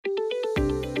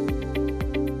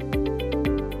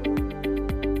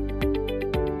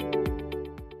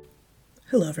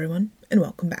Hello everyone, and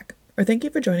welcome back, or thank you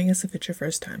for joining us if it's your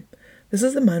first time. This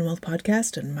is the Mind Wealth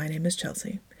Podcast, and my name is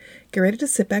Chelsea. Get ready to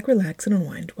sit back, relax, and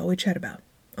unwind while we chat about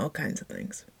all kinds of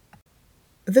things.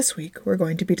 This week, we're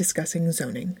going to be discussing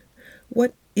zoning.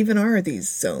 What even are these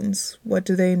zones? What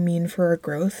do they mean for our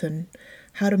growth, and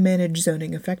how to manage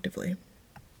zoning effectively?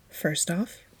 First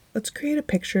off, let's create a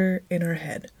picture in our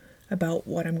head about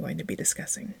what I'm going to be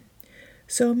discussing.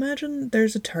 So imagine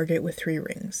there's a target with 3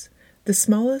 rings. The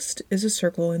smallest is a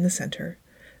circle in the center,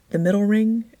 the middle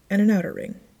ring, and an outer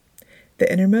ring.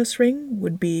 The innermost ring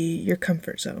would be your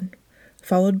comfort zone,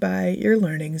 followed by your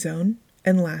learning zone,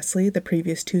 and lastly, the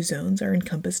previous 2 zones are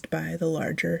encompassed by the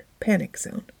larger panic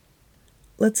zone.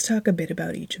 Let's talk a bit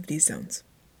about each of these zones.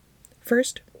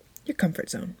 First, your comfort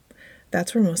zone.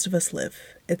 That's where most of us live.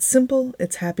 It's simple,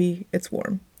 it's happy, it's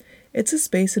warm. It's a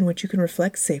space in which you can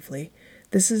reflect safely.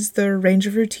 This is the range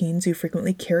of routines you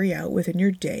frequently carry out within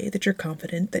your day that you're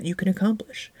confident that you can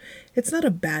accomplish. It's not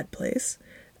a bad place,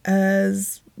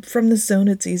 as from this zone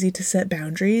it's easy to set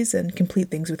boundaries and complete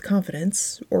things with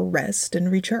confidence, or rest and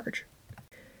recharge.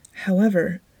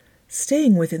 However,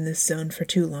 staying within this zone for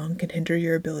too long can hinder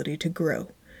your ability to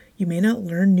grow. You may not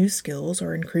learn new skills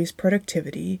or increase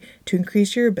productivity to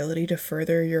increase your ability to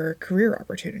further your career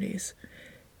opportunities.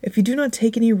 If you do not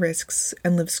take any risks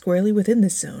and live squarely within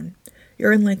this zone,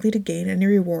 you're unlikely to gain any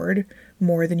reward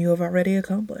more than you have already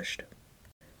accomplished.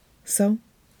 So,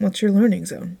 what's your learning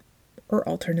zone? Or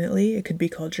alternately, it could be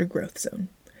called your growth zone.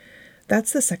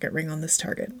 That's the second ring on this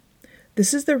target.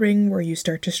 This is the ring where you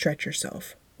start to stretch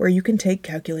yourself, where you can take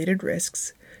calculated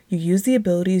risks. You use the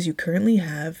abilities you currently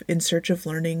have in search of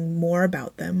learning more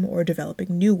about them or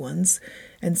developing new ones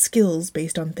and skills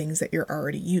based on things that you're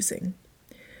already using.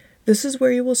 This is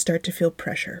where you will start to feel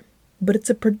pressure, but it's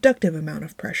a productive amount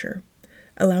of pressure,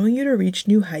 allowing you to reach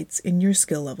new heights in your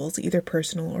skill levels, either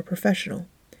personal or professional.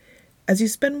 As you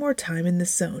spend more time in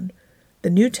this zone,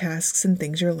 the new tasks and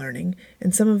things you're learning,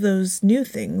 and some of those new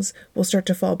things will start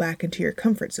to fall back into your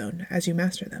comfort zone as you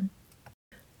master them.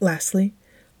 Lastly,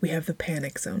 we have the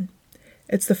panic zone.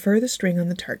 It's the furthest ring on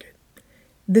the target.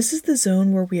 This is the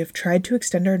zone where we have tried to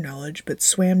extend our knowledge but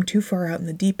swam too far out in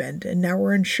the deep end and now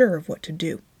we're unsure of what to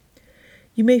do.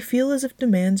 You may feel as if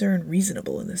demands are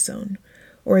unreasonable in this zone,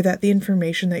 or that the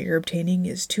information that you're obtaining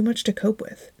is too much to cope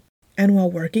with. And while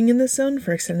working in this zone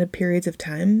for extended periods of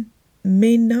time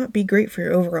may not be great for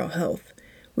your overall health,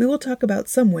 we will talk about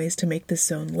some ways to make this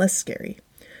zone less scary,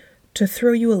 to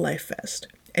throw you a life vest,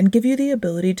 and give you the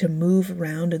ability to move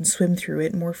around and swim through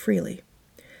it more freely.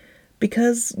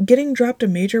 Because getting dropped a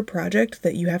major project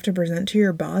that you have to present to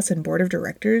your boss and board of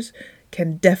directors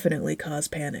can definitely cause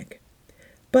panic.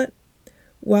 But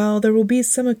while there will be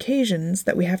some occasions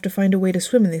that we have to find a way to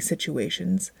swim in these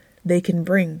situations, they can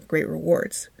bring great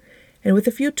rewards. And with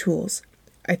a few tools,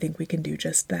 I think we can do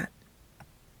just that.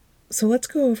 So let's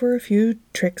go over a few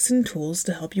tricks and tools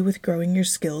to help you with growing your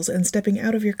skills and stepping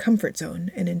out of your comfort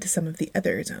zone and into some of the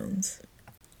other zones.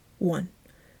 1.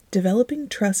 Developing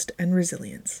trust and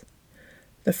resilience.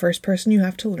 The first person you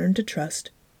have to learn to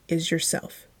trust is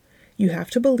yourself. You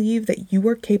have to believe that you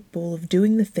are capable of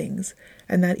doing the things,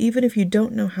 and that even if you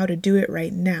don't know how to do it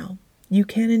right now, you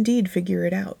can indeed figure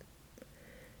it out.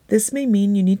 This may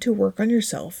mean you need to work on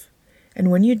yourself, and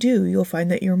when you do, you'll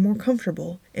find that you're more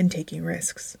comfortable in taking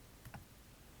risks.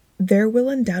 There will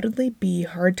undoubtedly be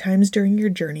hard times during your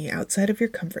journey outside of your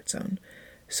comfort zone,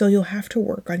 so you'll have to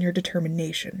work on your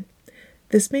determination.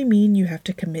 This may mean you have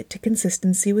to commit to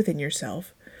consistency within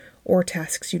yourself, or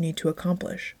tasks you need to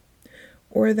accomplish,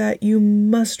 or that you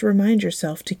must remind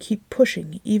yourself to keep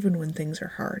pushing even when things are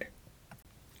hard.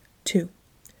 2.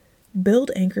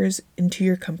 Build anchors into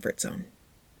your comfort zone.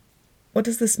 What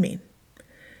does this mean?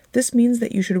 This means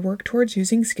that you should work towards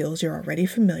using skills you're already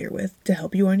familiar with to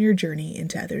help you on your journey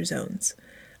into other zones.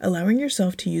 Allowing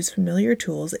yourself to use familiar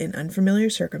tools in unfamiliar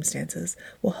circumstances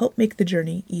will help make the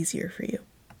journey easier for you.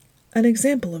 An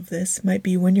example of this might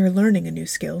be when you're learning a new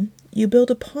skill, you build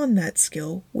upon that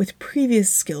skill with previous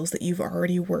skills that you've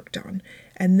already worked on,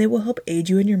 and they will help aid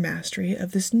you in your mastery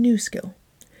of this new skill.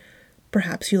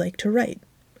 Perhaps you like to write,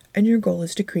 and your goal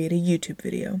is to create a YouTube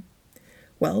video.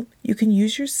 Well, you can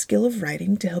use your skill of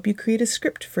writing to help you create a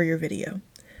script for your video,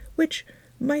 which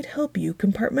might help you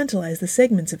compartmentalize the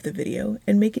segments of the video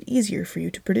and make it easier for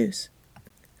you to produce.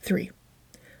 3.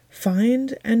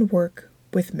 Find and work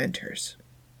with mentors.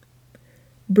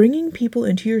 Bringing people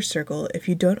into your circle, if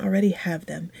you don't already have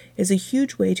them, is a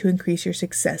huge way to increase your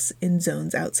success in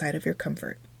zones outside of your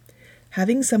comfort.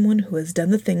 Having someone who has done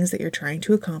the things that you're trying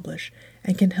to accomplish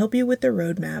and can help you with the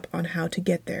roadmap on how to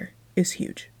get there is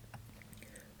huge.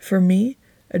 For me,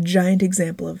 a giant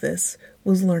example of this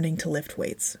was learning to lift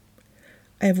weights.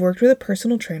 I have worked with a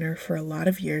personal trainer for a lot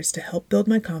of years to help build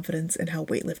my confidence in how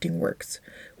weightlifting works,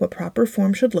 what proper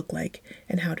form should look like,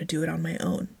 and how to do it on my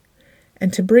own.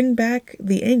 And to bring back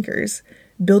the anchors,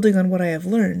 building on what I have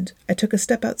learned, I took a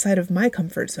step outside of my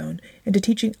comfort zone into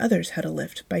teaching others how to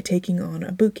lift by taking on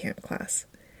a boot camp class.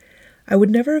 I would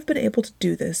never have been able to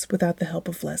do this without the help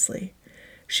of Leslie.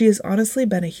 She has honestly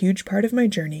been a huge part of my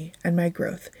journey and my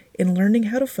growth in learning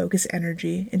how to focus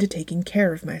energy into taking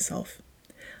care of myself.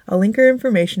 I'll link her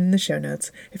information in the show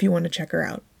notes if you want to check her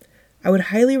out. I would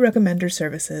highly recommend her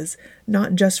services,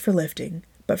 not just for lifting,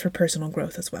 but for personal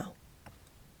growth as well.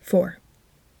 4.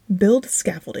 Build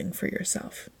scaffolding for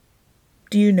yourself.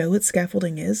 Do you know what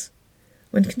scaffolding is?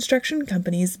 When construction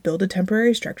companies build a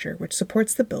temporary structure which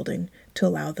supports the building to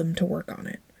allow them to work on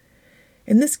it.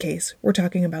 In this case, we're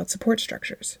talking about support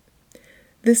structures.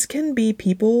 This can be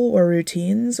people or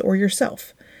routines or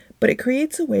yourself, but it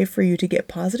creates a way for you to get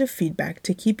positive feedback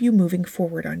to keep you moving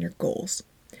forward on your goals.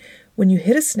 When you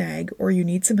hit a snag or you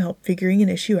need some help figuring an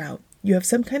issue out, you have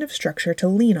some kind of structure to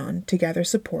lean on to gather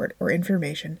support or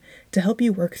information to help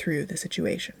you work through the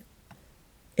situation.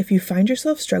 If you find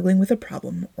yourself struggling with a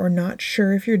problem or not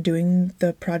sure if you're doing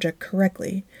the project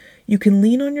correctly, you can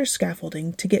lean on your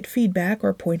scaffolding to get feedback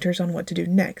or pointers on what to do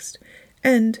next,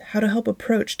 and how to help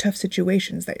approach tough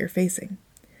situations that you're facing.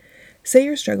 Say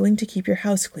you're struggling to keep your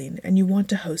house clean and you want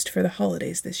to host for the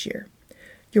holidays this year.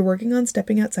 You're working on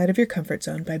stepping outside of your comfort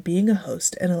zone by being a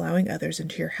host and allowing others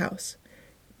into your house.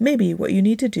 Maybe what you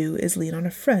need to do is lean on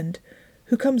a friend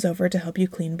who comes over to help you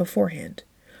clean beforehand,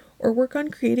 or work on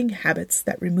creating habits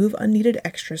that remove unneeded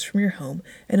extras from your home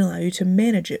and allow you to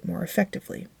manage it more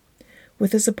effectively.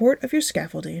 With the support of your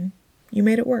scaffolding, you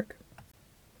made it work.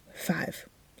 5.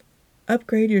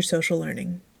 Upgrade your social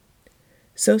learning.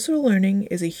 Social learning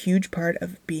is a huge part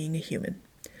of being a human.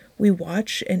 We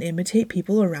watch and imitate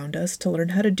people around us to learn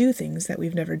how to do things that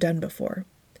we've never done before.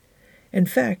 In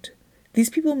fact,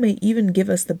 these people may even give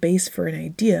us the base for an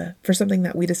idea for something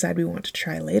that we decide we want to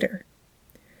try later.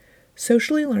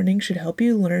 Socially learning should help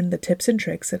you learn the tips and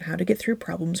tricks on how to get through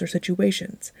problems or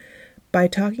situations. By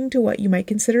talking to what you might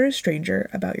consider a stranger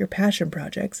about your passion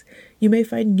projects, you may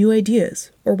find new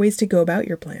ideas or ways to go about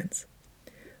your plans.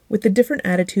 With the different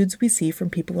attitudes we see from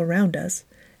people around us,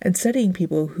 and studying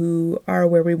people who are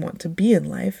where we want to be in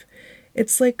life,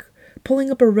 it's like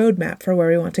pulling up a roadmap for where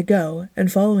we want to go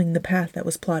and following the path that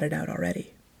was plotted out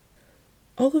already.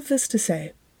 All of this to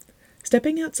say,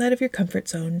 stepping outside of your comfort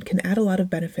zone can add a lot of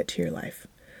benefit to your life.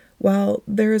 While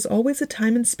there is always a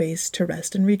time and space to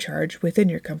rest and recharge within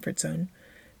your comfort zone,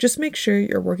 just make sure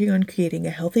you're working on creating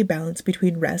a healthy balance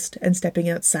between rest and stepping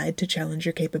outside to challenge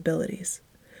your capabilities.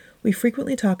 We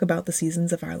frequently talk about the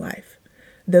seasons of our life.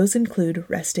 Those include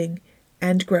resting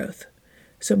and growth.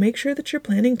 So make sure that you're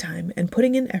planning time and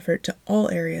putting in effort to all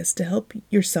areas to help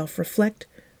yourself reflect,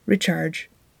 recharge,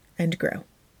 and grow.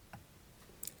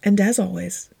 And as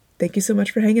always, thank you so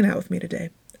much for hanging out with me today.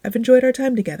 I've enjoyed our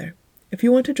time together. If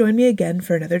you want to join me again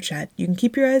for another chat, you can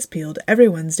keep your eyes peeled every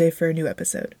Wednesday for a new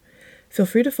episode. Feel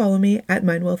free to follow me at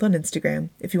MindWealth on Instagram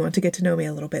if you want to get to know me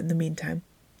a little bit in the meantime.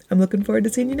 I'm looking forward to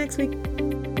seeing you next week.